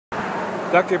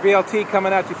Dr. BLT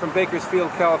coming at you from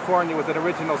Bakersfield, California with an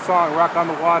original song, Rock on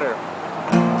the Water.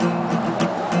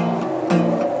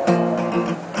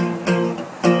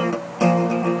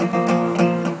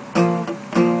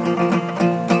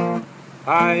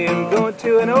 I am going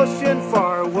to an ocean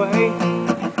far away.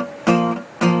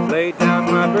 Lay down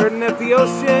my burden at the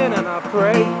ocean and I'll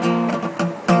pray.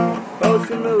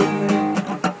 Ocean move me,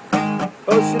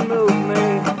 ocean move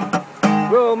me,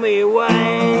 roll me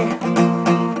away.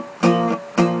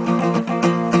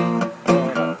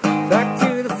 Back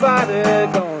to the Father,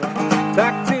 going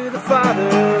back to the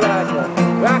Father, like a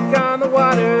rock on the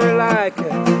water, like a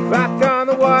rock on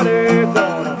the water,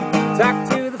 going back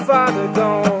to the Father,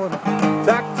 going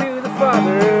back to the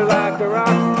Father, like a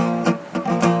rock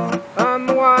on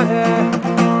the water.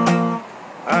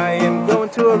 I am going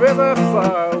to a river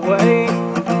far away.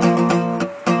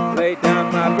 Lay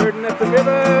down my burden at the river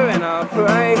and I'll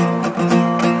pray.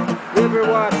 River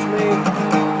wash me,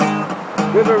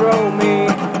 river roll me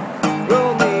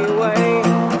away.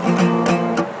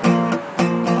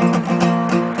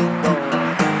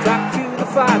 Talk to the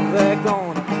Father,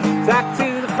 going talk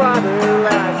to the Father,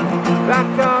 like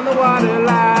rock on the water,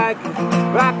 like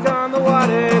rock on the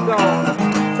water, going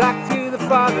talk to the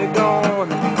Father, going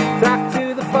talk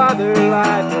to the Father,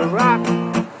 like a rock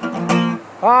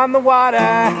on the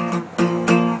water.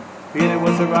 Peter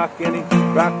was a rock and he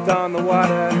rocked on the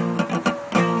water.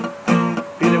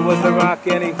 Peter was a rock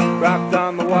and he rocked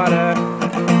on the water.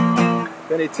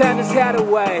 Then he turned his head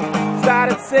away,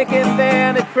 started sinking,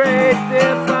 then he prayed,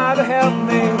 dear Father help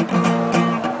me,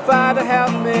 Father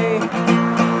help me,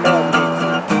 help me.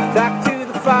 Talk to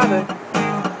the Father,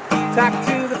 talk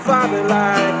to the Father,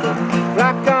 like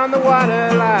rock on the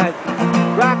water, like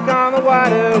rock on the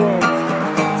water, won't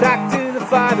you? Talk to the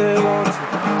Father, won't you?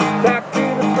 Talk to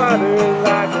the Father,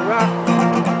 like a rock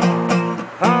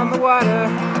on the water.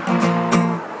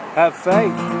 Have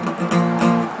faith,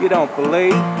 you don't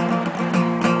believe.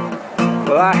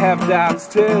 Well, I have doubts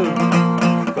too,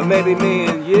 but maybe me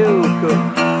and you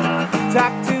could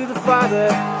talk to the Father,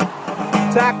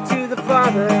 talk to the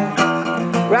Father,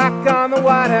 rock on the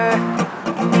water,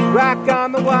 rock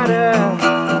on the water,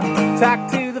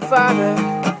 talk to the Father,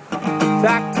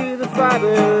 talk to the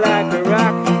Father, like a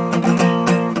rock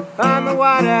on the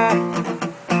water,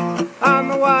 on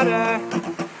the water,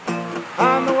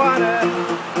 on the water,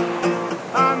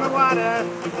 on the water,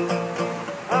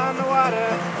 on the water,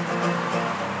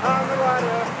 on the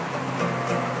water,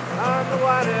 on the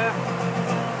water.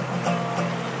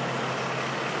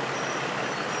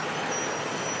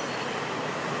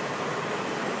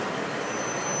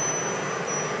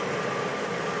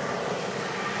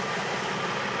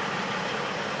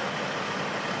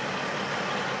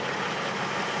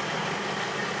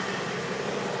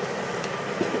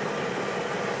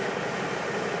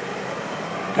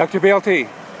 Dr.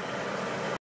 BLT.